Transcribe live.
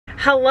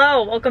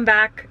Hello, welcome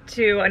back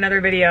to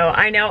another video.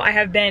 I know I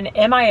have been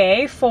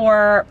MIA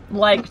for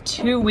like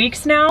 2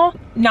 weeks now.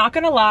 Not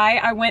gonna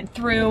lie, I went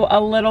through a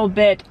little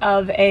bit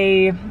of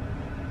a,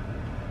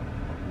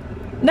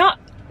 not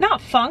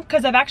funk,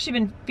 because I've actually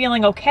been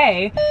feeling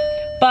okay,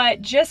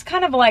 but just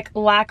kind of like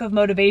lack of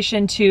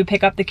motivation to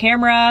pick up the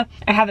camera.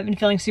 I haven't been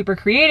feeling super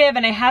creative,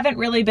 and I haven't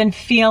really been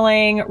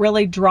feeling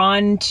really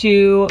drawn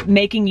to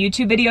making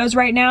YouTube videos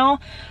right now,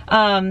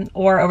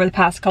 or over the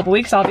past couple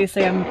weeks.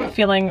 Obviously I'm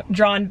feeling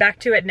drawn back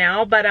to it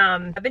now, but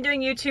I've been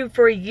doing YouTube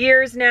for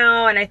years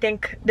now, and I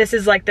think this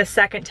is like the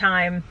second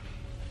time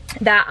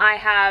that I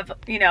have,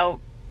 you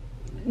know,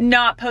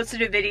 not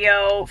posted a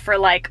video for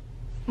like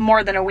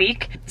more than a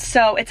week.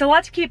 So it's a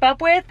lot to keep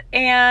up with,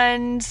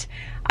 and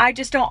I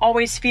just don't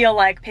always feel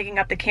like picking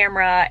up the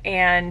camera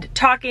and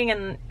talking,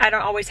 and I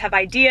don't always have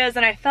ideas.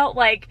 And I felt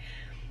like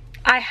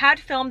I had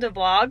filmed a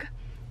vlog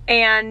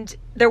and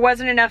there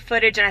wasn't enough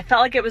footage, and I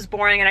felt like it was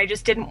boring, and I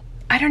just didn't,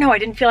 I don't know, I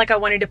didn't feel like I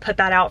wanted to put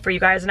that out for you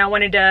guys, and I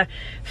wanted to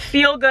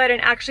feel good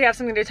and actually have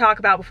something to talk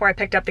about before I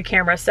picked up the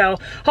camera. So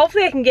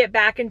hopefully I can get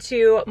back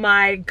into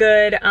my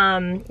good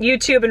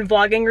YouTube and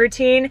vlogging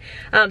routine.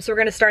 So we're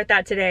gonna start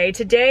that today.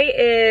 Today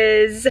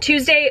is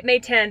Tuesday, May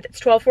 10th. It's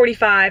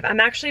 12:45. I'm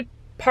actually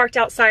parked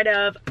outside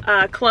of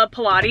Club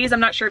Pilates. I'm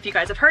not sure if you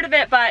guys have heard of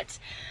it, but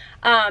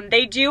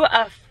they do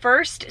a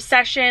first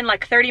session,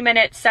 like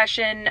 30-minute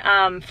session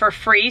for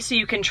free, so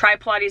you can try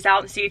Pilates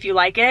out and see if you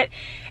like it.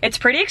 It's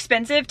pretty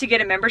expensive to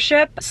get a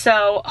membership,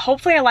 so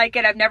hopefully I like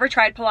it. I've never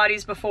tried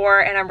Pilates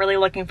before, and I'm really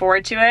looking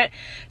forward to it.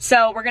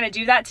 So we're gonna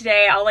do that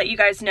today. I'll let you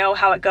guys know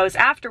how it goes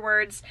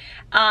afterwards.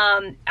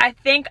 I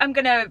think I'm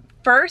gonna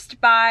first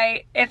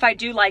buy, if I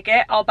do like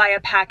it, I'll buy a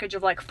package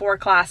of like 4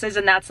 classes,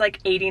 and that's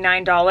like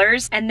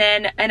 $89. And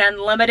then an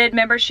unlimited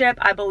membership,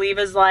 I believe,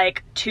 is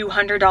like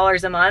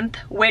 $200 a month,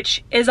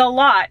 which is a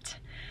lot.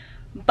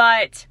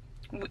 But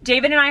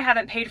David and I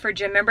haven't paid for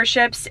gym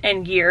memberships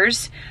in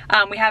years.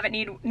 We haven't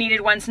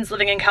needed one since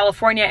living in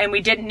California, and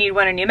we didn't need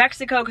one in New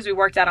Mexico because we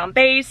worked out on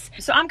base.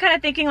 So I'm kind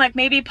of thinking like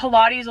maybe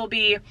Pilates will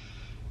be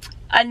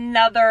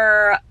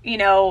another, you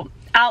know,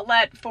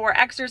 outlet for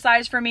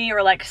exercise for me,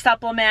 or like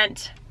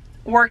supplement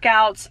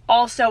workouts.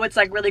 Also, it's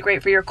like really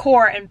great for your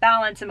core and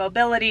balance and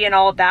mobility and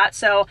all of that.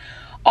 So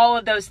all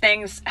of those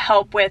things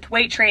help with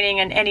weight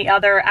training and any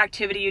other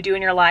activity you do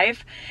in your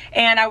life.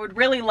 And I would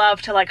really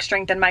love to like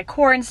strengthen my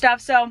core and stuff.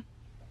 So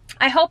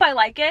I hope I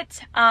like it.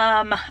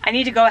 I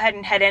need to go ahead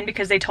and head in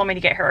because they told me to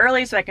get here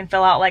early so I can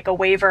fill out like a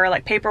waiver,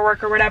 like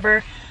paperwork or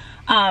whatever.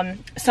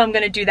 So I'm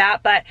gonna do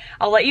that, but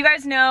I'll let you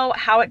guys know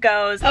how it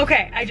goes.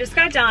 Okay, I just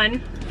got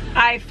done.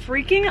 I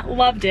freaking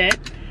loved it.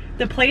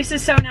 The place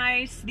is so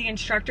nice. The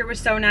instructor was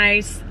so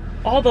nice.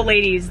 All the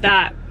ladies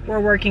that were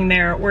working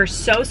there were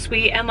so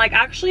sweet, and like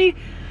actually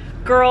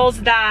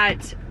girls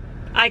that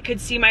I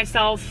could see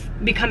myself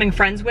becoming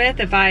friends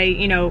with if I,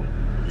 you know,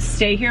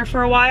 stay here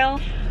for a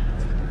while.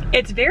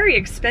 It's very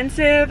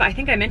expensive. I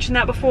think I mentioned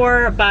that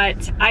before,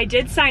 but I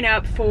did sign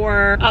up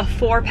for a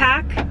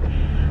 4-pack.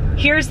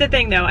 Here's the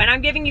thing though, and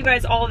I'm giving you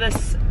guys all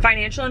this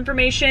financial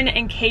information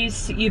in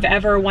case you've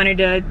ever wanted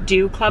to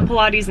do Club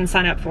Pilates and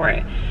sign up for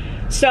it.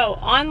 So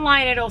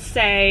online it'll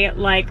say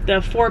like the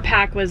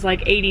 4-pack was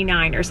like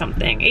 89 or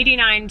something,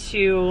 89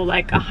 to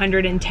like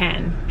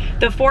 110.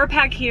 The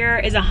 4-pack here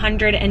is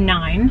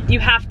 109.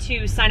 You have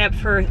to sign up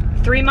for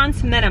 3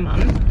 months minimum.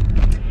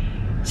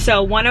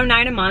 So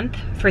 $109 a month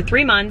for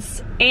 3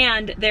 months,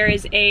 and there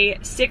is a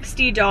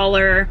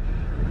 $60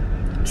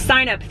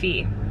 sign up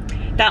fee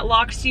that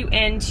locks you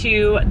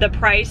into the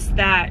price,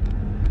 that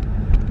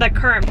the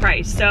current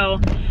price.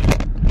 So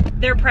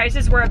their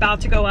prices were about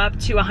to go up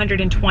to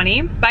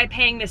 120. By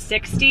paying the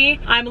 60,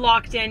 I'm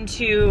locked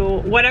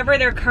into whatever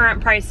their current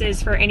price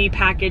is for any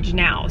package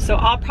now. So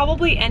I'll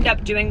probably end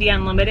up doing the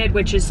unlimited,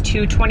 which is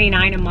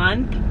 $229 a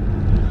month,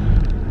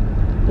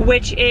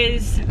 which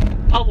is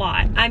a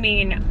lot. I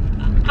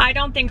mean, I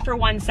don't think for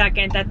 1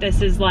 second that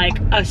this is like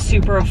a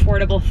super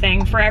affordable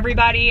thing for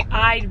everybody.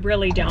 I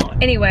really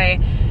don't. Anyway,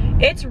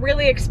 it's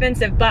really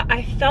expensive, but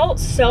I felt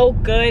so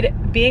good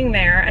being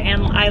there,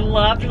 and I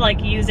loved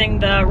like using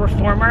the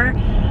reformer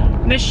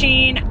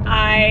machine.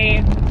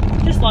 I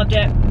just loved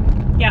it.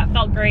 Yeah, it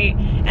felt great.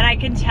 And I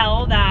can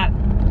tell that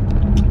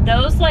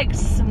those like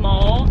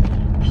small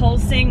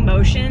pulsing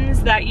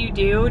motions that you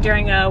do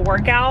during a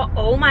workout,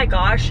 oh my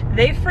gosh,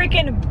 they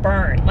freaking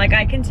burn. Like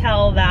I can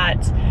tell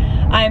that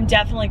I'm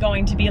definitely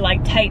going to be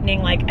like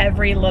tightening like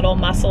every little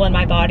muscle in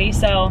my body.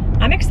 So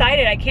I'm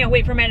excited. I can't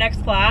wait for my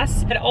next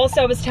class. But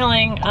also I was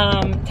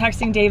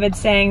texting David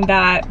saying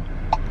that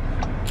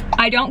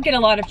I don't get a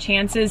lot of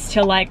chances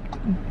to like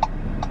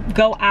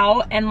go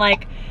out and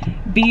like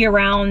be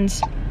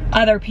around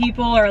other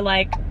people, or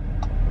like,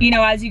 you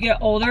know, as you get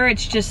older,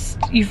 it's just,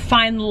 you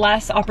find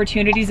less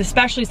opportunities,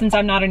 especially since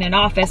I'm not in an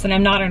office and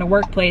I'm not in a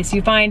workplace.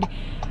 You find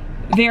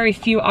very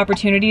few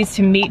opportunities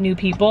to meet new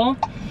people,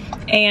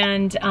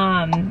 and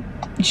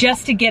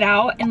just to get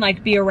out and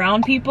like be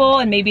around people,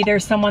 and maybe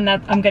there's someone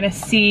that I'm gonna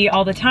see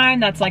all the time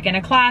that's like in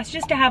a class,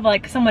 just to have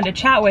like someone to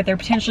chat with, or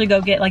potentially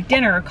go get like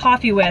dinner or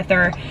coffee with,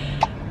 or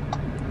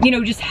you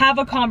know, just have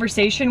a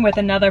conversation with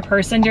another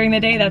person during the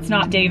day that's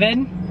not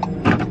David,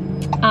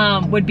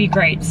 would be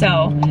great.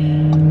 So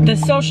the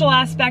social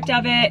aspect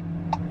of it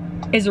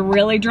is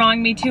really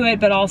drawing me to it,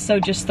 but also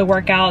just the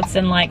workouts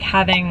and like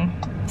having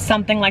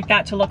something like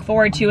that to look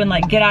forward to and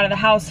like get out of the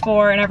house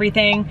for and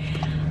everything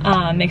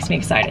makes me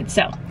excited.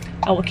 So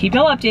I will keep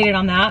y'all updated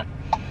on that.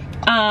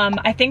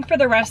 I think for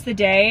the rest of the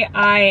day,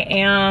 I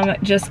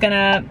am just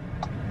gonna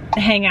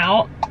hang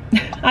out.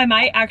 I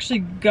might actually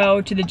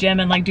go to the gym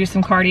and like do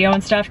some cardio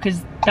and stuff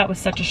because that was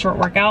such a short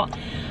workout.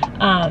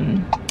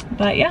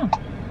 But yeah.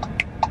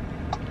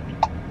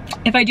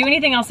 If I do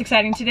anything else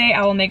exciting today,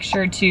 I will make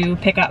sure to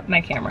pick up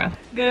my camera.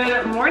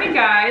 Good morning,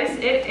 guys.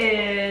 It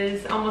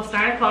is almost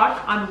 9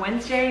 o'clock on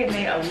Wednesday,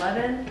 May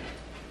 11th.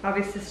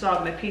 Obviously still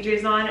have my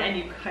PJs on, and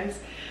you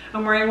guys,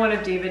 I'm wearing one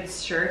of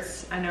David's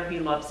shirts. I know he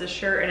loves this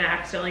shirt, and I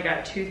accidentally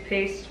got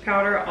toothpaste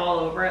powder all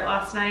over it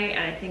last night,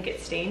 and I think it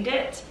stained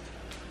it.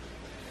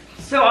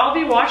 So I'll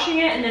be washing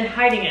it and then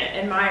hiding it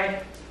in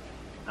my,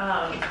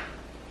 on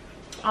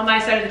my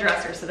side of the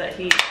dresser so that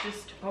he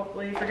just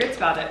hopefully forgets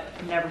about it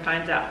and never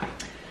finds out.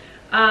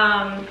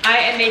 I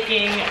am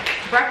making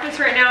breakfast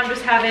right now. I'm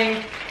just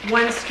having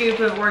 1 scoop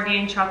of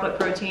Orgain chocolate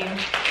protein,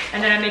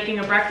 and then I'm making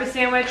a breakfast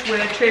sandwich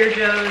with Trader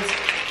Joe's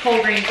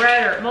whole grain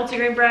bread or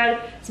multigrain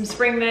bread, some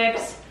spring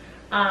mix,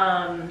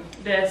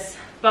 this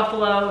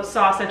buffalo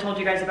sauce I told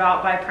you guys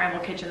about by Primal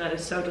Kitchen that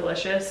is so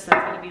delicious.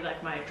 That's gonna be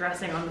like my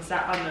dressing on the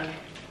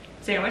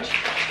sandwich.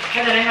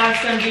 And then I have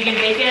some vegan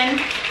bacon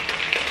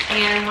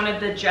and one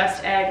of the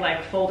Just Egg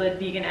like folded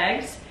vegan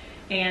eggs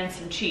and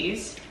some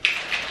cheese.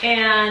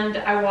 And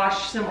I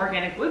washed some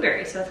organic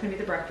blueberries, so that's gonna be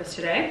the breakfast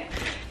today.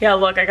 Yeah,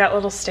 look, I got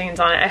little stains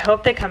on it. I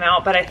hope they come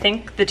out, but I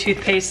think the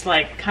toothpaste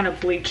like kind of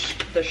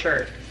bleached the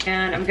shirt.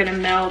 And I'm gonna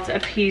melt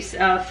a piece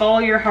of Follow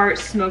Your Heart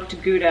smoked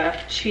Gouda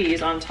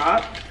cheese on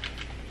top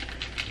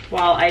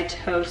while I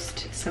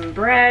toast some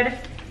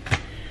bread.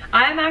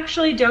 I'm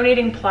actually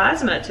donating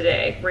plasma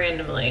today,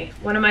 randomly.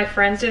 One of my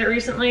friends did it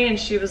recently and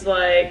she was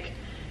like,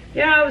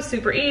 yeah, it was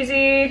super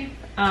easy.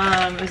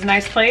 It was a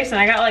nice place and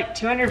I got like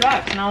 200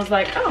 bucks and I was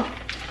like, oh,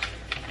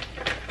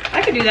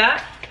 I could do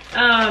that.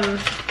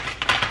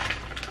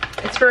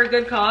 It's for a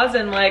good cause,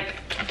 and like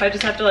if I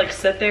just have to like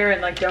sit there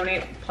and like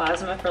donate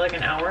plasma for like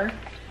an hour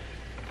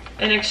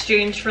in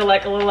exchange for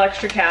like a little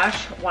extra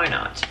cash, why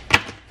not?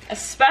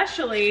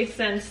 Especially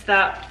since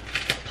that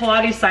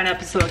Pilates sign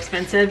up is so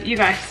expensive. You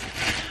guys,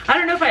 I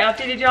don't know if I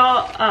updated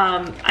y'all.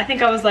 I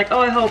think I was like, oh,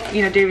 I hope,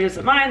 you know, David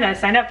doesn't mind that I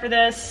signed up for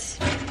this.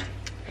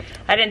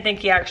 I didn't think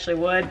he actually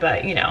would,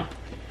 but you know,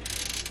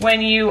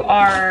 when you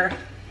are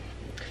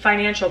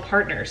financial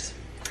partners,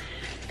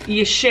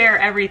 you share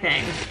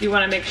everything. You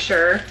want to make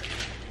sure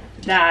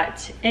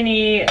that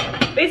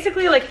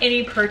basically like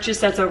any purchase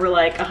that's over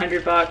like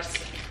 100 bucks,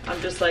 I'm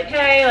just like,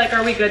 hey, like,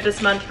 are we good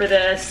this month for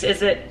this?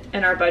 Is it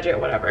in our budget?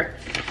 Whatever.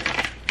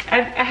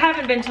 I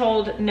haven't been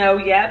told no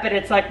yet, but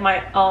it's like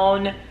my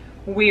own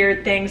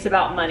weird things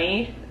about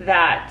money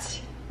that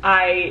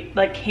I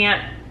like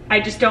I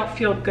just don't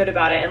feel good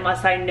about it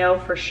unless I know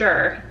for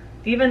sure.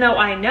 Even though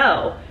I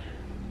know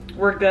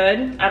we're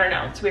good, I don't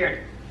know, it's weird.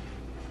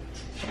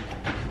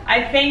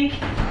 I think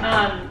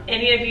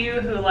any of you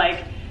who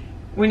like,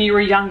 when you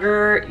were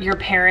younger, your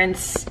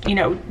parents, you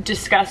know,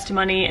 discussed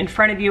money in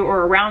front of you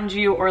or around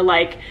you, or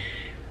like,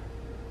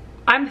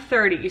 I'm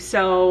 30,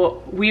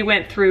 so we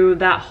went through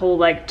that whole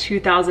like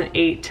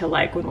 2008 to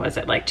like, when was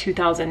it? Like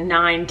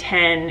 2009,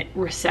 10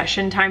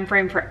 recession time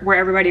frame where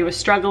everybody was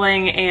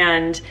struggling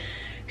and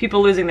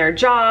people losing their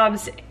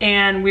jobs,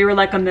 and we were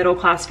like a middle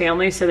class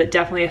family, so that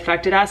definitely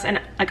affected us.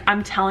 And like,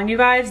 I'm telling you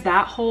guys,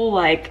 that whole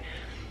like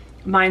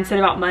mindset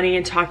about money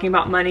and talking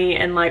about money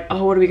and like,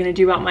 oh, what are we gonna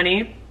do about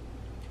money,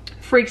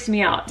 freaks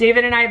me out.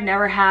 David and I have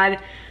never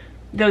had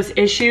those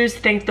issues,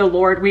 thank the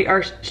Lord. We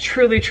are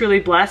truly, truly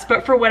blessed.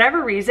 But for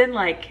whatever reason,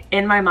 like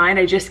in my mind,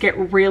 I just get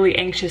really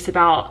anxious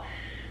about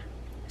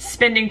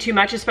spending too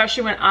much,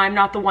 especially when I'm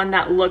not the one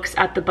that looks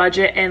at the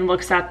budget and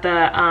looks at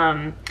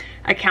the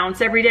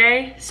accounts every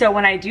day. So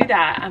when I do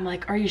that, I'm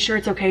like, are you sure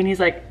it's okay? And he's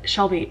like,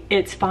 Shelby,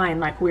 it's fine.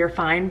 Like, we're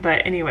fine.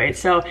 But anyway,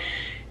 so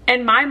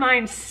in my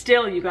mind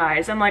still, you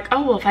guys, I'm like,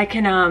 oh, well, if I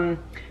can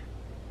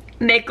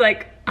make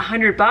like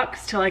 100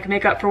 bucks to like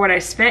make up for what I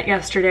spent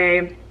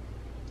yesterday,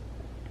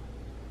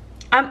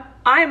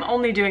 I'm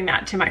only doing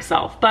that to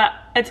myself, but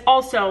it's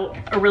also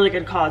a really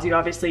good cause. You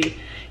obviously,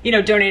 you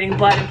know, donating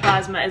blood and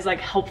plasma is like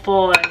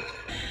helpful.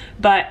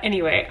 But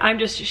anyway, I'm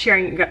just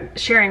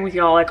sharing with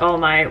y'all like all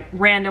my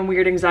random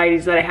weird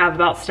anxieties that I have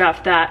about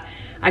stuff that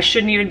I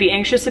shouldn't even be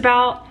anxious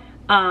about.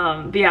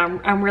 But yeah,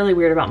 I'm really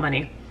weird about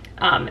money.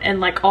 And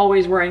like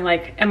always worrying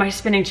like, am I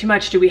spending too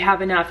much? Do we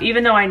have enough?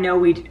 Even though I know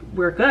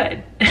we're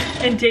good.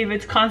 And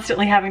David's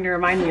constantly having to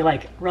remind me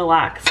like,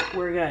 relax,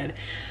 we're good.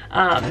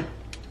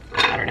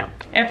 I don't know.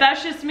 If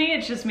that's just me,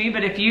 it's just me.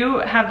 But if you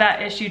have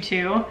that issue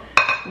too,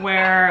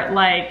 where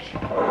like,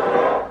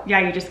 yeah,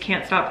 you just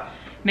can't stop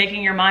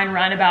making your mind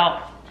run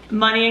about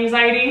money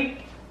anxiety,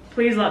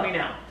 please let me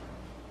know.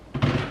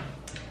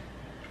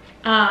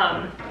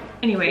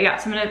 Anyway, yeah,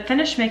 so I'm gonna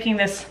finish making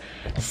this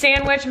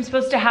sandwich. I'm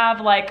supposed to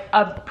have like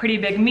a pretty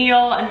big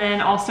meal, and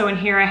then also in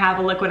here I have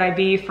a liquid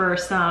IV for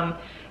some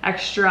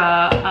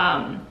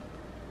extra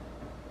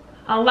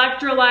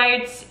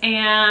electrolytes,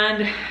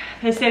 and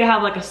they say to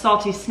have like a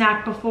salty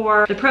snack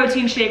before. The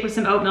protein shake with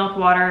some oat milk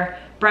water,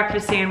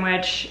 breakfast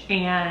sandwich,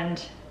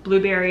 and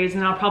blueberries,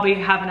 and I'll probably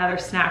have another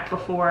snack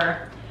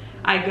before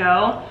I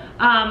go.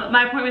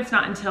 My appointment's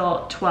not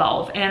until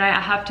 12, and I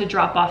have to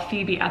drop off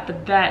Phoebe at the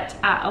vet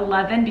at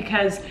 11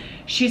 because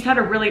she's had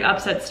a really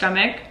upset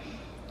stomach.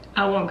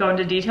 I won't go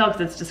into detail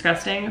because it's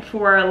disgusting.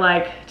 For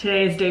like,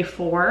 today is day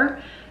 4.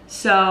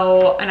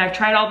 So, and I've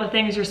tried all the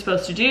things you're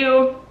supposed to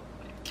do.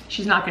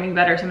 She's not getting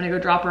better, so I'm gonna go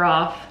drop her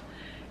off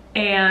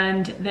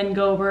and then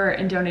go over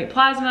and donate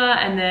plasma,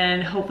 and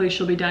then hopefully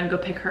she'll be done, go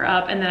pick her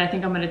up, and then I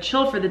think I'm gonna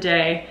chill for the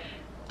day,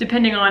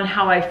 depending on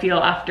how I feel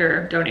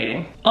after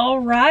donating. All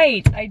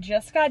right, I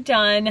just got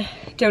done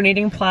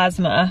donating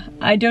plasma.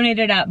 I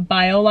donated at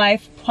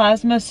BioLife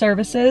Plasma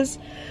Services.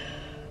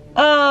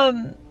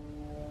 That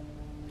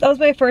was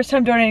my first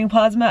time donating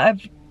plasma.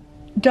 I've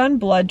done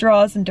blood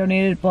draws and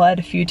donated blood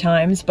a few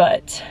times,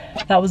 but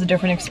that was a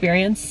different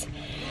experience.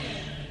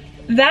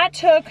 That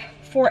took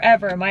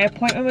forever. My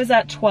appointment was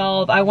at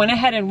 12. I went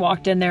ahead and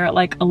walked in there at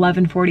like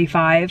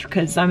 11:45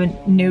 because I'm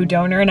a new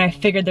donor and I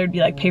figured there'd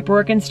be like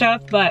paperwork and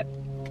stuff, but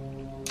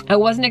I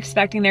wasn't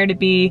expecting there to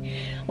be,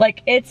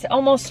 like, it's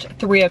almost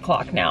 3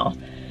 o'clock now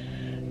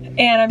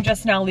and I'm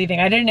just now leaving.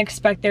 I didn't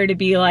expect there to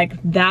be like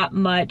that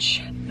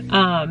much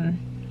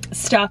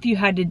stuff you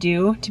had to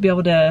do to be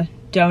able to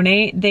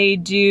donate. They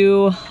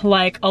do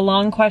like a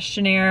long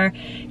questionnaire,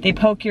 they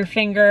poke your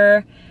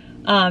finger,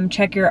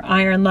 check your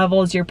iron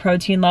levels, your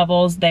protein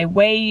levels, they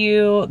weigh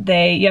you,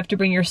 you have to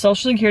bring your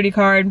social security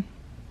card,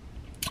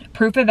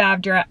 proof of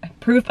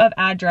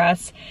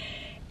address,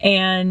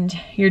 and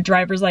your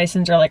driver's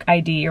license or like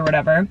ID or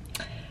whatever.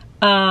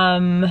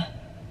 And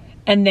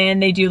then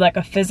they do like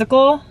a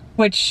physical,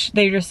 which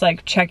they just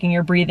like checking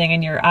your breathing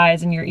and your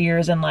eyes and your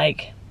ears and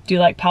like do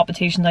like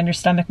palpitations on your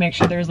stomach, make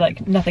sure there's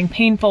like nothing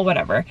painful,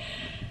 whatever.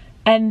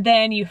 And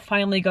then you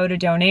finally go to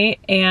donate.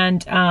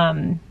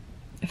 And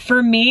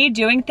for me,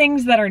 doing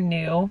things that are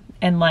new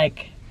and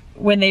like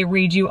when they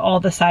read you all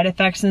the side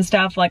effects and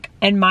stuff, like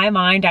in my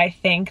mind, I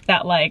think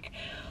that like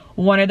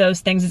one of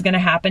those things is gonna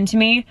happen to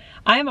me.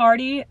 I'm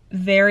already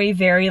very,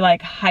 very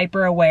like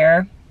hyper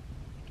aware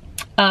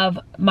of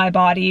my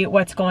body,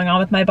 what's going on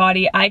with my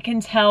body. I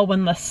can tell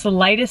when the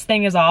slightest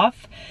thing is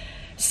off.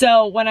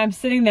 So when I'm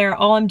sitting there,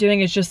 all I'm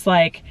doing is just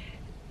like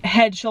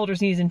head,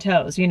 shoulders, knees, and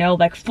toes, you know,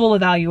 like full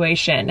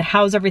evaluation.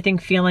 How's everything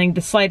feeling?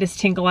 The slightest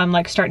tinkle, I'm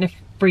like starting to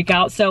freak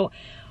out. So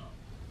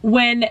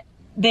when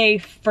they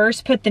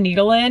first put the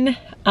needle in,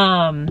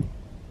 I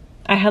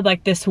had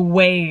like this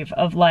wave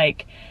of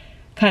like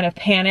kind of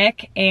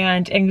panic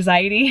and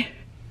anxiety.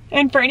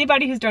 And for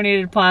anybody who's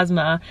donated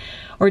plasma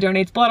or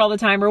donates blood all the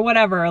time or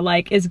whatever,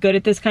 like is good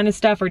at this kind of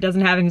stuff or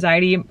doesn't have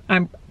anxiety,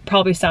 I'm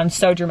probably sound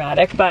so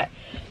dramatic, but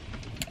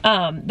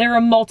there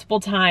are multiple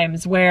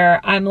times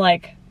where I'm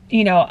like,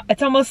 you know,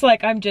 it's almost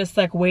like I'm just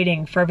like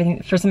waiting for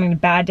something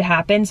bad to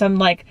happen. So I'm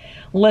like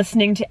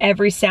listening to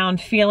every sound,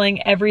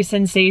 feeling every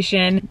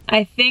sensation.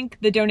 I think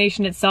the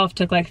donation itself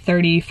took like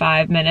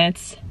 35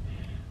 minutes.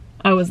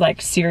 I was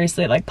like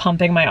seriously like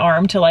pumping my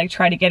arm to like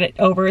try to get it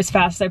over as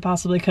fast as I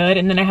possibly could.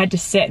 And then I had to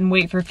sit and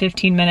wait for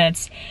 15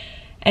 minutes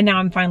and now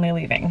I'm finally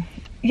leaving.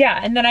 Yeah,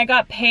 and then I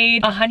got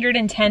paid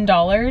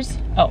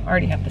 $110. Oh, I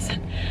already have this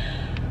in.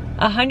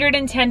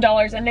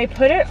 $110, and they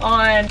put it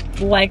on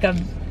like a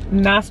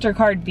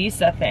MasterCard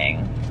Visa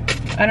thing.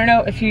 I don't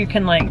know if you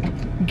can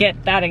like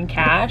get that in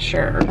cash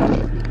or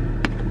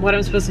what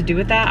I'm supposed to do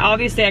with that.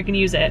 Obviously I can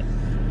use it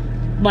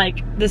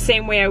like the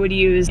same way I would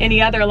use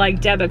any other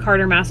like debit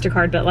card or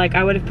MasterCard, but like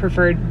I would have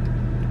preferred,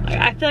 like,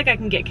 I feel like I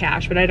can get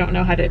cash, but I don't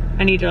know how to,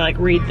 I need to like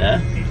read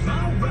the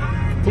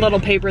little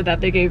paper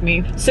that they gave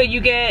me. So you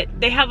get,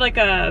 they have like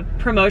a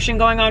promotion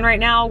going on right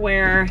now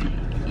where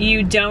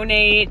you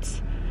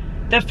donate.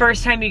 The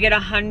first time you get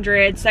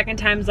 100, second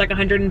time's like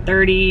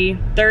 130,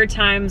 third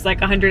time's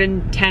like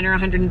 110 or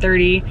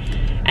 130,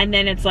 and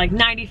then it's like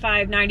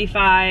 95,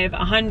 95,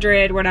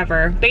 100,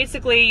 whatever.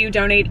 Basically, you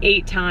donate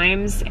 8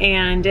 times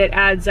and it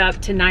adds up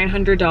to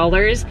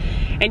 $900,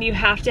 and you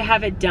have to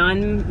have it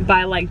done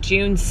by like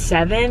June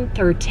 7th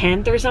or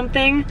 10th or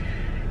something,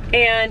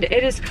 and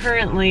it is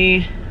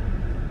currently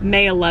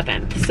May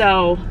 11th,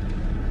 so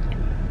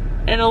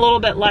in a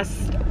little bit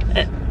less,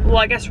 well,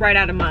 I guess right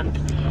at a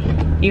month.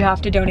 You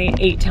have to donate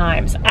 8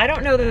 times. I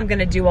don't know that I'm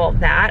gonna do all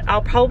that.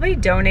 I'll probably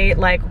donate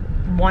like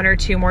 1 or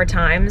 2 more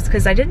times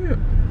because I didn't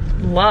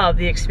love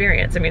the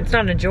experience. I mean, it's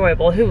not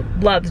enjoyable. Who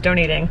loves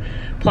donating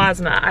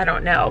plasma? I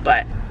don't know,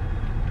 but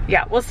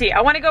yeah, we'll see.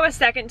 I wanna go a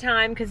second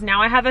time because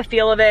now I have a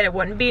feel of it. It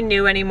wouldn't be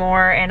new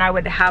anymore and I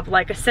would have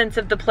like a sense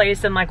of the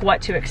place and like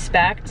what to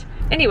expect.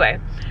 Anyway,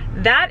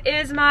 that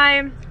is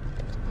my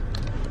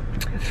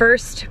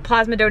first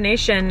plasma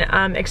donation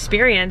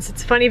experience.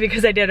 It's funny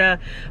because I did a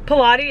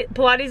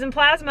Pilates and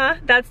plasma.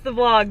 That's the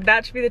vlog.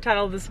 That should be the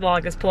title of this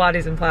vlog, is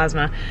Pilates and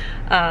plasma.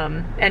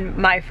 And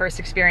my first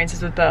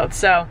experiences with both.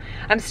 So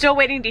I'm still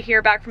waiting to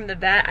hear back from the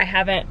vet.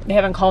 They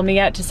haven't called me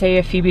yet to say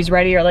if Phoebe's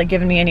ready or like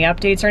given me any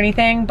updates or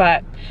anything,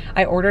 but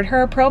I ordered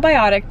her a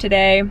probiotic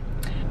today.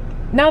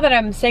 Now that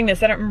I'm saying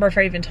this, I don't remember if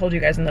I even told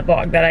you guys in the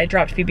vlog that I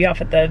dropped Phoebe off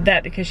at the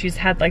vet because she's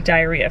had like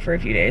diarrhea for a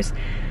few days.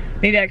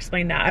 Maybe I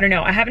explained that, I don't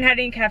know. I haven't had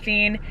any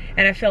caffeine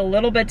and I feel a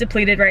little bit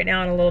depleted right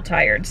now and a little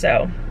tired,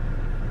 so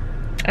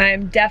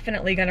I'm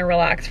definitely gonna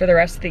relax for the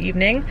rest of the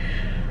evening.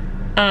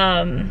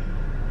 And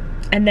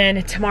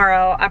then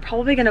tomorrow, I'm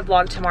probably gonna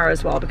vlog tomorrow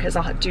as well because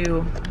I'll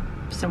do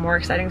some more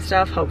exciting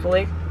stuff,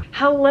 hopefully.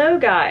 Hello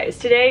guys,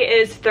 today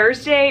is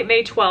Thursday,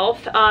 May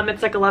 12th.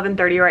 It's like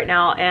 11:30 right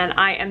now and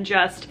I am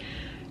just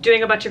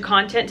doing a bunch of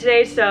content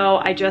today. So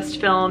I just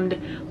filmed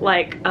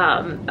like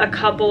a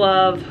couple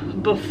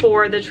of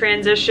before the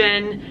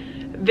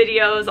transition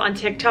videos on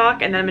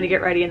TikTok, and then I'm gonna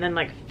get ready and then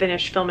like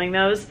finish filming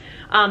those.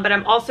 But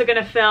I'm also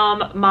gonna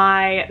film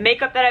my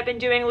makeup that I've been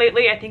doing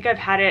lately. I think I've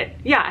had it,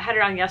 yeah, I had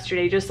it on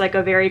yesterday, just like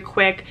a very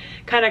quick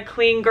kind of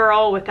clean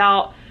girl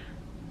without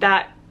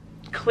that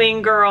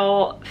clean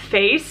girl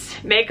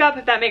face makeup,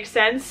 if that makes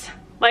sense.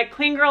 Like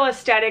clean girl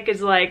aesthetic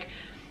is like,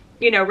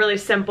 you know, really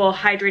simple,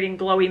 hydrating,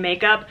 glowy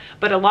makeup.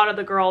 But a lot of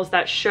the girls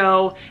that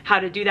show how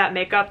to do that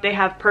makeup, they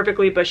have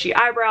perfectly bushy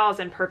eyebrows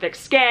and perfect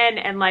skin,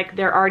 and like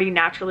they're already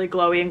naturally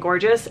glowy and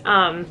gorgeous.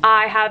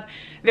 I have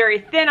very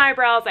thin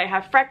eyebrows, I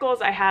have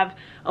freckles, I have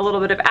a little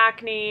bit of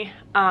acne.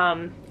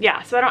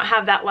 Yeah, so I don't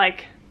have that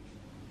like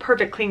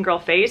perfect clean girl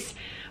face.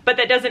 But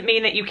that doesn't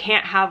mean that you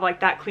can't have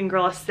like that clean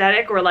girl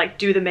aesthetic or like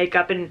do the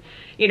makeup, and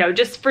you know,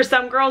 just for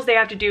some girls they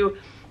have to do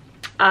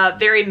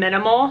very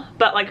minimal,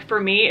 but like for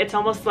me it's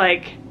almost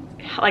like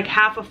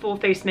half a full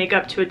face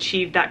makeup to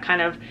achieve that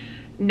kind of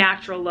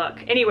natural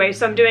look. Anyway,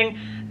 so I'm doing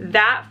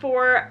that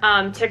for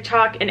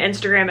TikTok and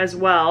Instagram as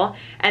well,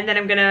 and then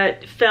I'm gonna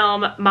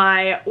film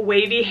my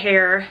wavy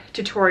hair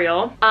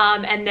tutorial,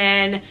 and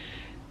then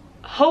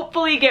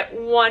hopefully get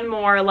one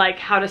more like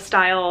how to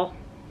style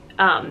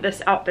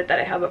this outfit that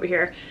I have over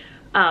here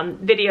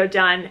video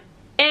done.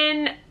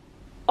 And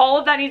all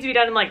of that needs to be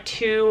done in like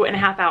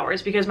 2.5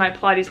 hours because my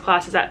Pilates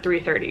class is at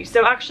 3:30.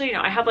 So actually, you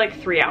know, I have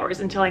like 3 hours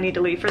until I need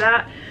to leave for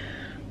that.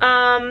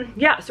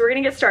 Yeah, so we're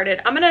gonna get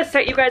started. I'm gonna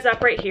set you guys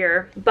up right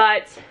here,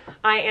 but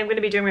I am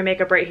gonna be doing my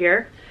makeup right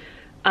here.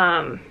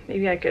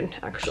 Maybe I could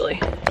actually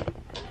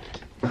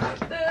put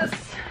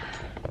this,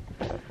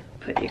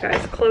 put you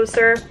guys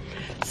closer.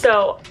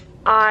 So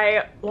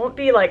I won't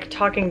be like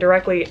talking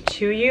directly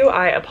to you,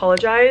 I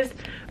apologize,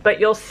 but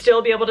you'll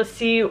still be able to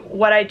see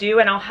what I do,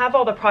 and I'll have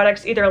all the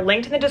products either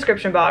linked in the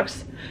description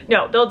box.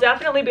 No, they'll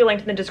definitely be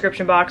linked in the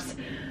description box,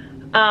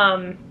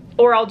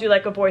 or I'll do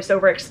like a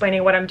voiceover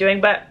explaining what I'm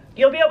doing, but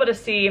you'll be able to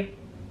see,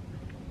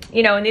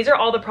 you know, and these are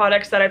all the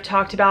products that I've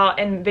talked about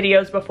in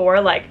videos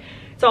before. Like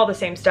it's all the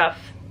same stuff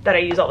that I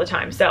use all the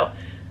time. So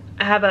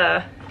I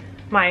have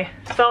my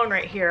phone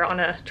right here on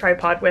a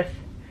tripod with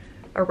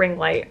a ring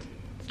light.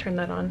 Let's turn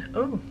that on.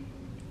 Oh,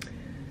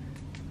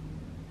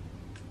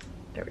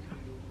 there we go.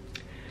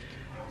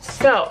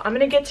 So I'm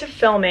gonna get to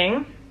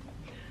filming.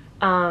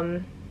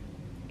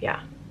 Yeah, I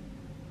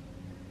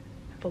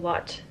have a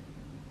lot.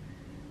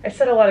 I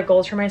set a lot of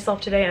goals for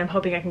myself today and I'm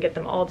hoping I can get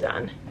them all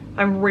done.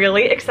 I'm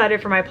really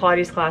excited for my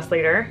Pilates class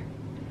later.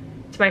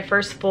 It's my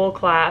first full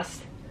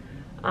class,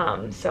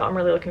 so I'm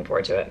really looking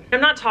forward to it.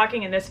 I'm not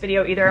talking in this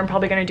video either. I'm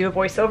probably gonna do a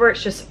voiceover.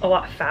 It's just a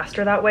lot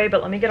faster that way,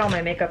 but let me get all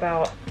my makeup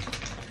out,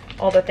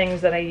 all the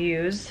things that I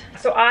use.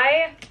 So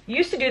I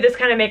used to do this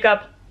kind of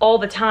makeup all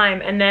the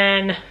time, and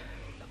then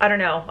I don't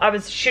know, I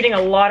was shooting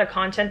a lot of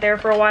content there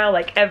for a while,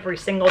 like every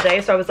single day.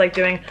 So I was like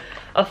doing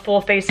a full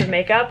face of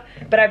makeup,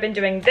 but I've been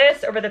doing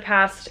this over the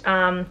past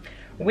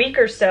week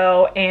or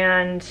so,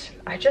 and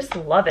I just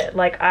love it.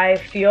 Like I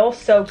feel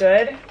so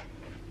good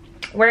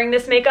wearing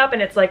this makeup,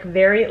 and it's like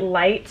very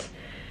light,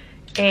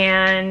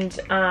 and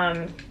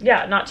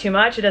yeah, not too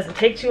much. It doesn't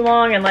take too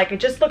long, and like it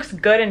just looks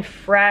good and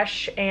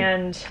fresh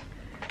and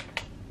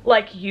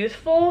like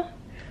youthful.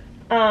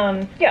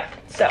 Yeah,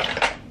 so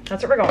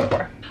that's what we're going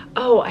for.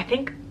 Oh, I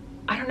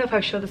don't know if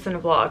I've showed this in a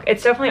vlog.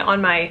 It's definitely on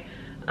my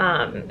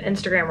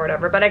Instagram or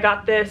whatever, but I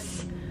got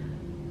this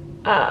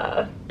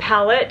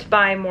palette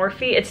by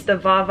Morphe. It's the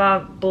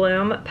Vava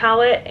Bloom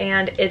palette,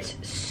 and it's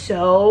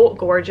so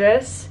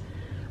gorgeous.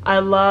 I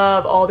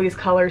love all these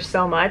colors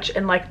so much,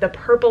 and like the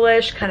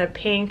purplish kind of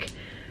pink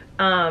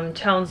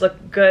tones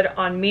look good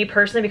on me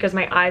personally because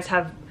my eyes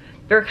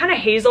they're kind of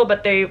hazel,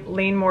 but they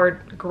lean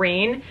more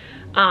green.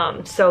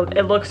 So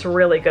it looks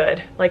really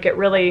good. Like it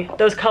really,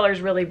 those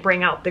colors really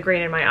bring out the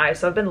green in my eyes.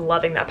 So I've been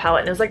loving that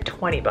palette, and it was like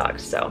 20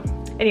 bucks. So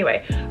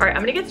anyway, all right,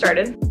 I'm gonna get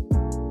started.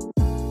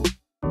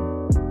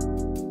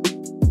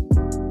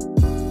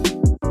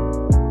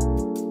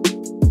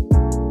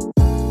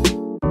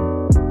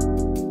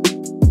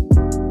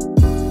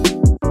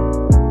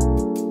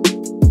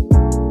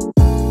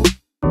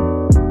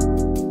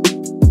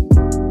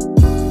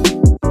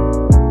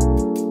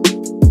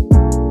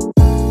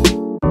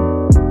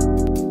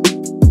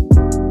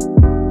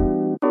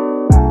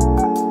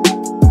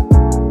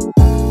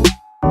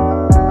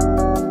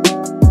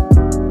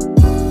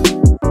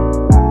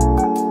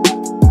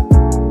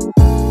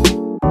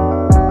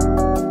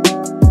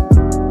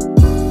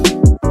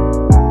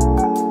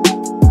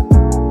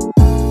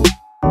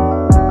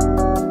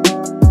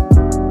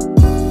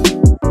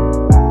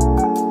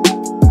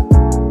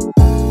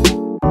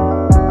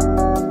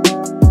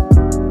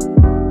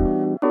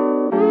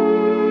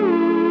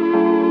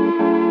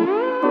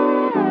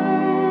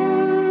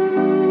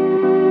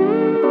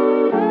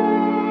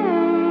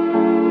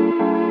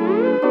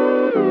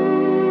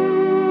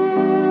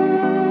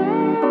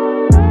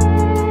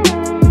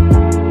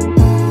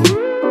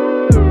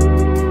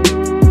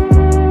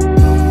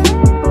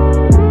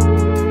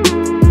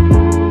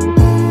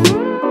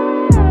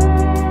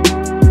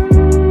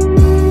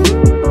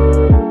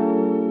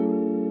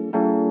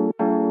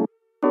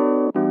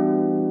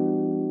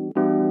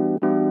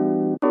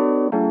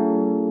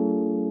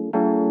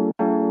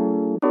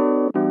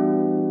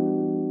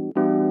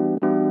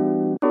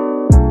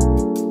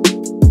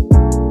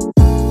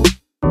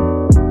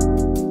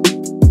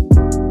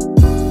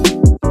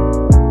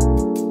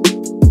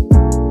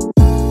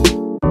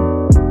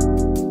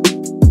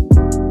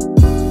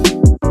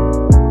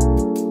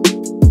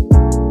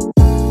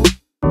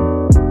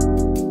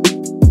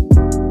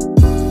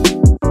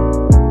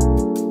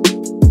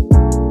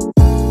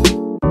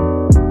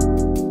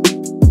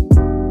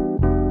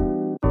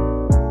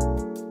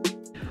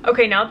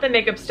 Okay, now that the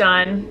makeup's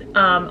done,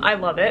 I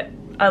love it.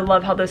 I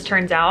love how this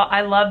turns out.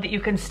 I love that you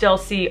can still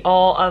see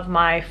all of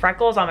my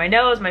freckles on my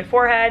nose, my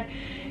forehead,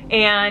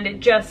 and it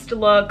just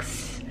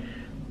looks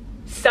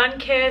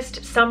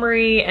sun-kissed,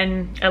 summery,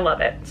 and I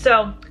love it.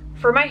 So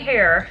for my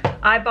hair,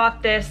 I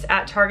bought this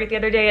at Target the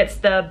other day. It's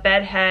the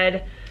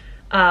Bedhead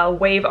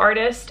Wave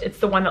Artist. It's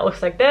the one that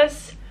looks like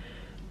this.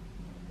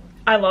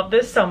 I love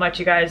this so much,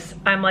 you guys.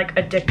 I'm like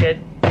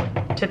addicted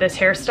to this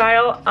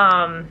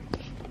hairstyle.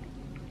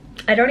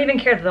 I don't even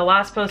care that the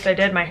last post I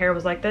did, my hair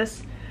was like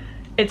this.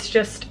 It's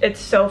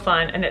so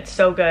fun and it's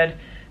so good.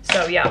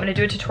 So yeah, I'm gonna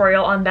do a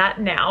tutorial on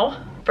that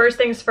now. First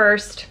things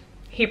first,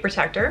 heat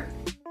protector.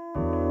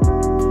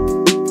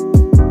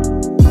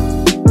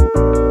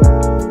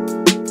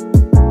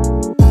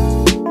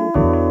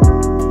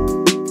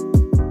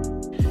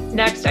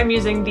 Next, I'm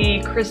using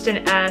the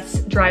Kristen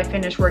S Dry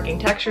Finish Working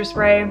Texture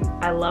Spray.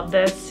 I love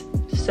this,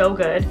 so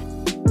good.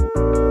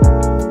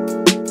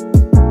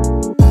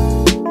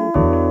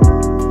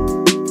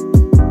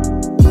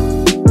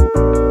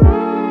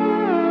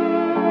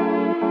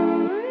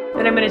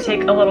 Then I'm gonna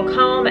take a little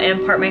comb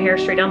and part my hair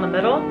straight down the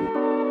middle.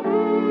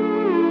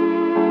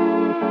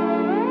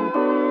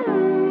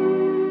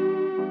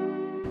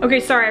 Okay,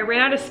 sorry, I ran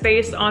out of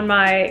space on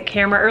my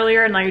camera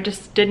earlier and I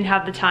just didn't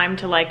have the time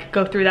to like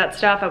go through that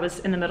stuff. I was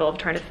in the middle of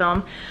trying to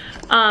film.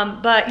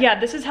 But yeah,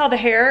 this is how the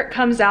hair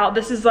comes out.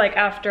 This is like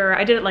after,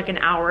 I did it like an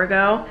hour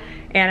ago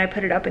and I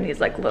put it up in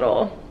these like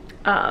little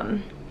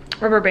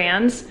rubber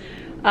bands.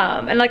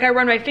 And like I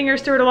run my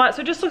fingers through it a lot.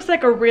 So it just looks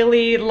like a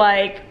really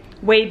like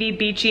wavy,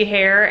 beachy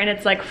hair, and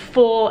it's like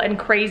full and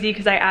crazy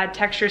because I add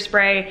texture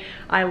spray.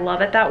 I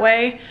love it that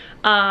way.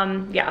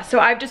 Yeah, so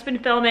I've just been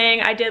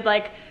filming. I did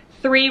like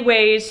 3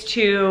 ways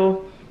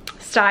to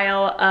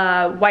style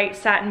a white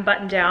satin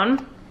button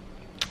down.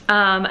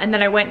 And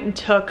then I went and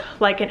took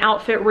like an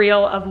outfit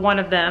reel of one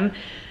of them.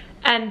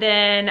 And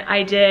then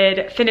I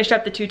finished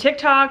up the 2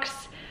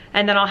 TikToks,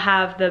 and then I'll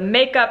have the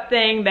makeup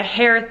thing, the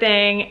hair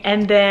thing,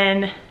 and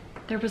then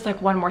there was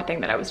like one more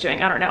thing that I was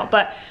doing, I don't know,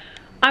 but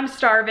I'm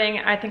starving.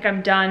 I think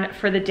I'm done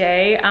for the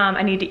day.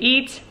 I need to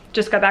eat.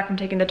 Just got back from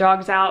taking the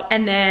dogs out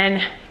and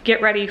then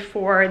get ready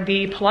for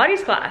the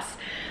Pilates class.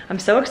 I'm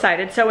so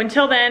excited. So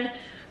until then,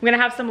 I'm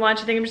gonna have some lunch.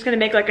 I think I'm just gonna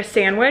make like a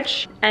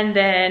sandwich and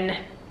then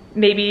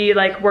maybe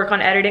like work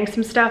on editing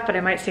some stuff, but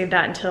I might save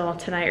that until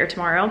tonight or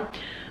tomorrow.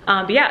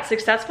 But yeah,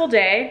 successful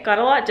day, got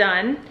a lot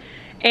done.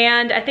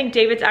 And I think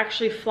David's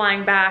actually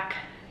flying back.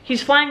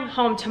 He's flying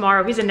home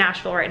tomorrow. He's in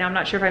Nashville right now. I'm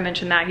not sure if I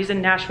mentioned that. He's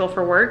in Nashville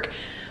for work.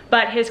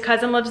 But his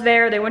cousin lives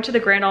there. They went to the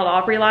Grand Ole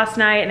Opry last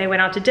night and they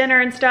went out to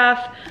dinner and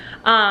stuff.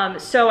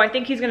 So I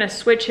think he's gonna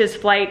switch his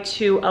flight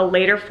to a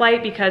later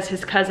flight because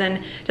his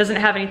cousin doesn't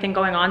have anything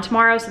going on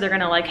tomorrow. So they're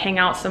gonna like hang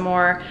out some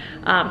more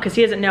because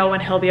he doesn't know when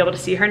he'll be able to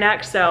see her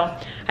next. So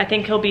I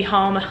think he'll be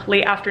home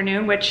late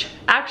afternoon, which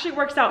actually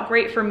works out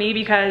great for me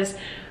because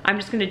I'm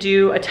just gonna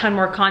do a ton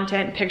more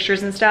content,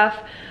 pictures and stuff.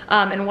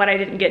 And what I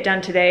didn't get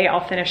done today,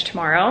 I'll finish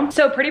tomorrow.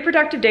 So pretty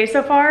productive day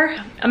so far.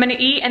 I'm gonna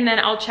eat and then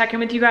I'll check in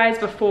with you guys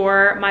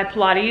before my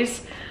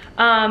Pilates,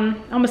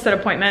 almost said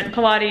appointment,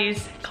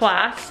 Pilates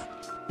class.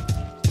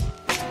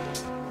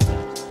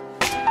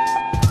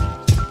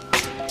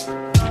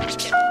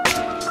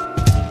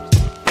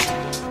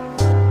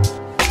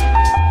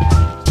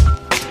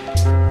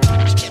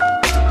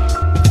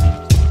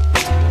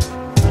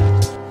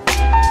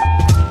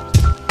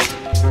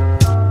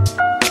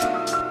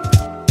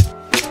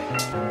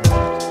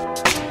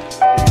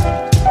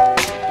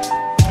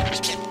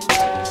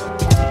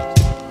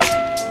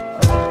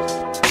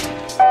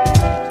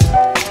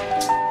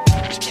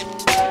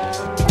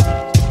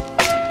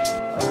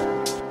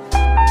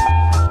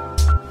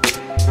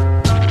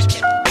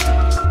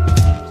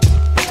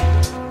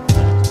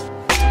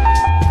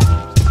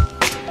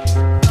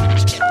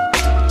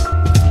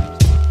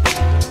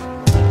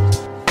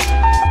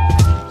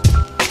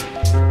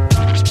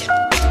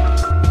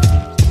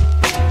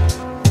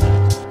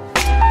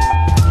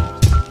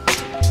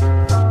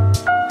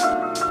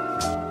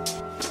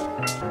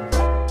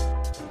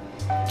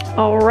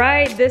 All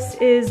right, this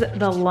is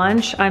the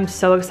lunch. I'm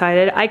so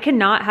excited. I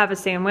cannot have a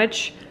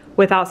sandwich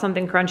without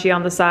something crunchy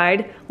on the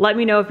side. Let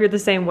me know if you're the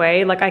same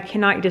way. Like, I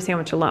cannot eat a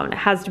sandwich alone. It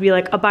has to be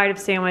like a bite of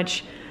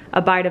sandwich,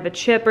 a bite of a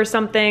chip or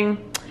something,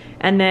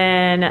 and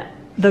then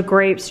the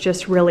grapes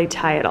just really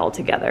tie it all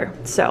together.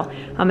 So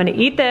I'm gonna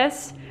eat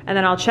this and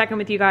then I'll check in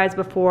with you guys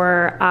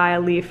before I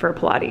leave for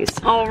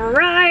Pilates. All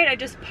right, I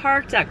just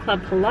parked at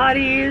Club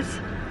Pilates.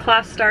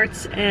 Class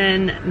starts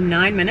in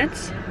 9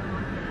 minutes.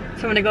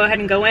 So I'm gonna go ahead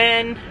and go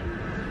in,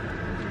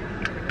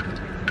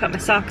 put my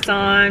socks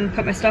on,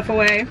 put my stuff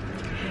away,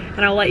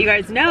 and I'll let you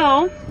guys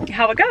know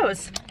how it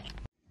goes.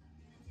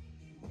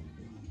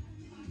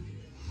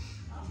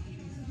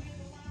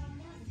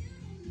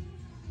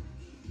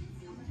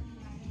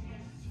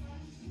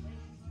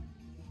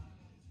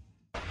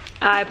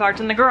 I parked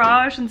in the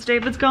garage since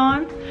David's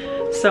gone.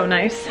 So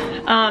nice.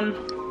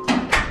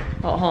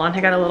 Oh, hold on,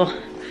 I got a little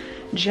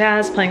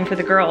jazz playing for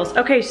the girls.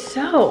 Okay,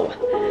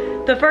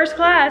 so the first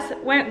class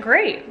went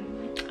great.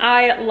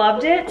 I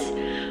loved it.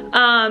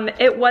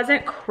 It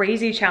wasn't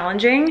crazy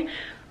challenging,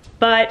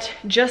 but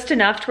just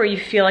enough to where you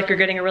feel like you're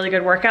getting a really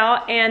good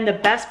workout. And the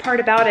best part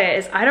about it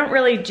is I don't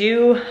really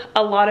do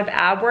a lot of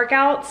ab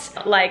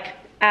workouts, like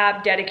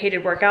ab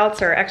dedicated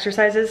workouts or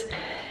exercises.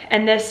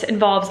 And this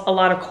involves a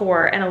lot of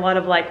core and a lot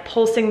of like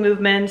pulsing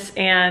movements.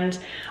 And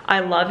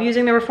I love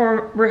using the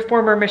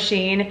reformer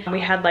machine.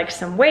 We had like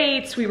some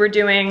weights, we were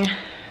doing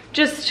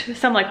just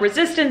some like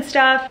resistance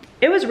stuff.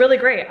 It was really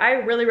great. I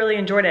really, really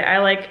enjoyed it.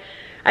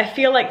 I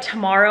feel like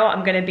tomorrow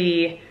I'm gonna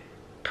be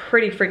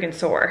pretty freaking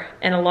sore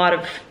in a lot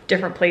of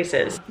different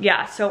places.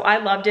 Yeah, so I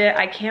loved it.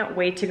 I can't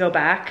wait to go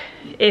back.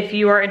 If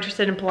you are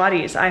interested in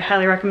Pilates, I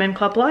highly recommend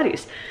Club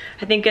Pilates.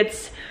 I think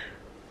it's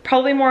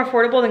probably more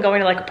affordable than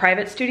going to like a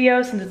private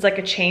studio since it's like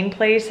a chain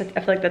place. I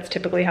feel like that's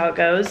typically how it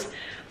goes.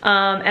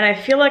 And I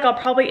feel like I'll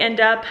probably end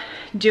up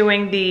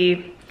doing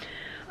the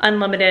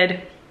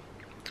unlimited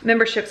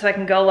membership so I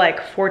can go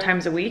like 4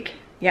 times a week.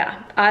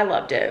 Yeah, I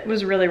loved it. It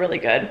was really, really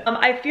good.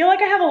 I feel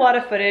like I have a lot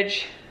of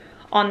footage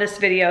on this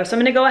video, so I'm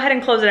gonna go ahead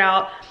and close it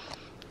out.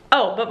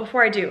 Oh, but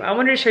before I do, I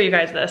wanted to show you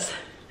guys this.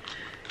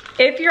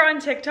 If you're on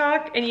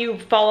TikTok and you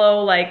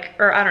follow like,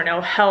 or I don't know,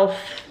 health,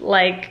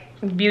 like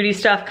beauty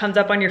stuff comes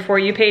up on your For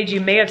You page,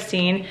 you may have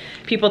seen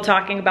people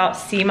talking about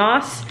sea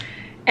moss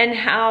and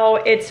how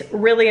it's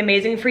really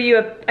amazing for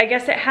you. I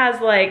guess it has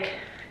like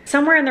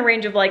somewhere in the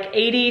range of like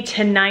 80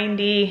 to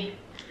 90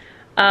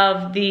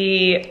 of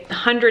the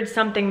 100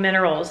 something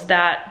minerals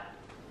that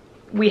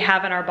we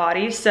have in our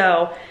bodies.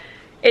 So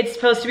it's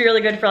supposed to be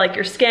really good for like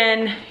your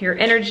skin, your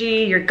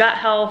energy, your gut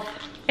health.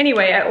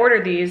 Anyway, I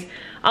ordered these.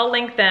 I'll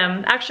link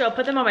them. Actually, I'll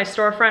put them on my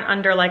storefront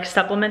under like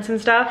supplements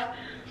and stuff.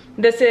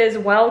 This is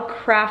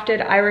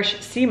well-crafted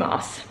Irish sea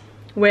moss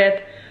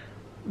with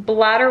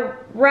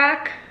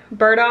bladderwrack,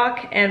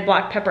 burdock, and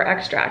black pepper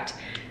extract.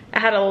 I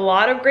had a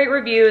lot of great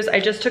reviews. I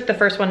just took the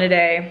first one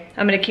today.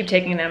 I'm gonna keep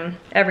taking them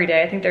every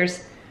day. I think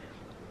there's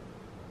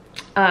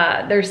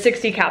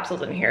 60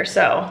 capsules in here,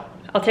 so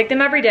I'll take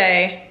them every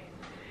day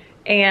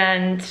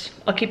and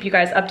I'll keep you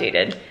guys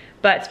updated.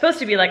 But it's supposed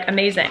to be like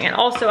amazing. And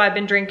also I've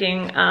been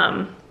drinking,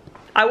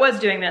 I was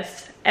doing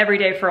this every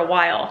day for a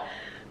while,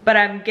 but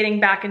I'm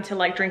getting back into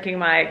like drinking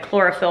my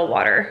chlorophyll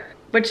water,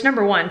 which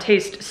number one,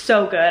 tastes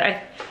so good.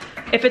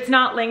 If it's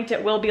not linked,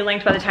 it will be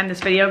linked by the time this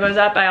video goes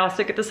up. I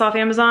also get this off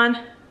Amazon.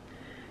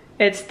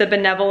 It's the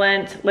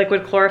Benevolent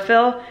Liquid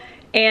Chlorophyll,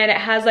 and it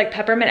has like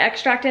peppermint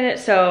extract in it,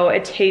 so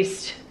it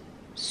tastes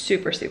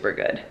super, super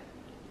good.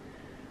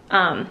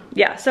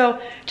 Yeah, so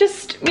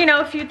just, you know,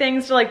 a few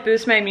things to like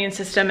boost my immune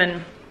system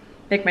and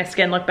make my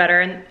skin look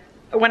better. And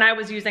when I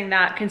was using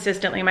that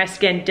consistently, my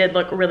skin did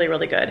look really,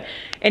 really good,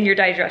 and your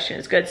digestion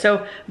is good.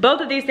 So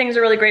both of these things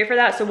are really great for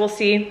that. So we'll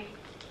see.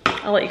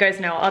 I'll let you guys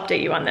know, I'll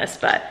update you on this,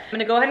 but I'm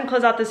gonna go ahead and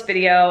close out this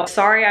video.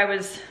 Sorry I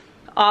was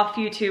off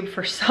YouTube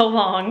for so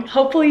long.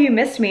 Hopefully you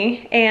missed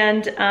me,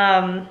 and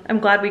I'm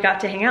glad we got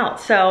to hang out.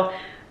 So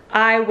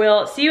I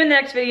will see you in the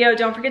next video.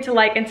 Don't forget to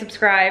like and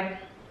subscribe.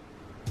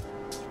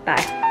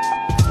 Bye.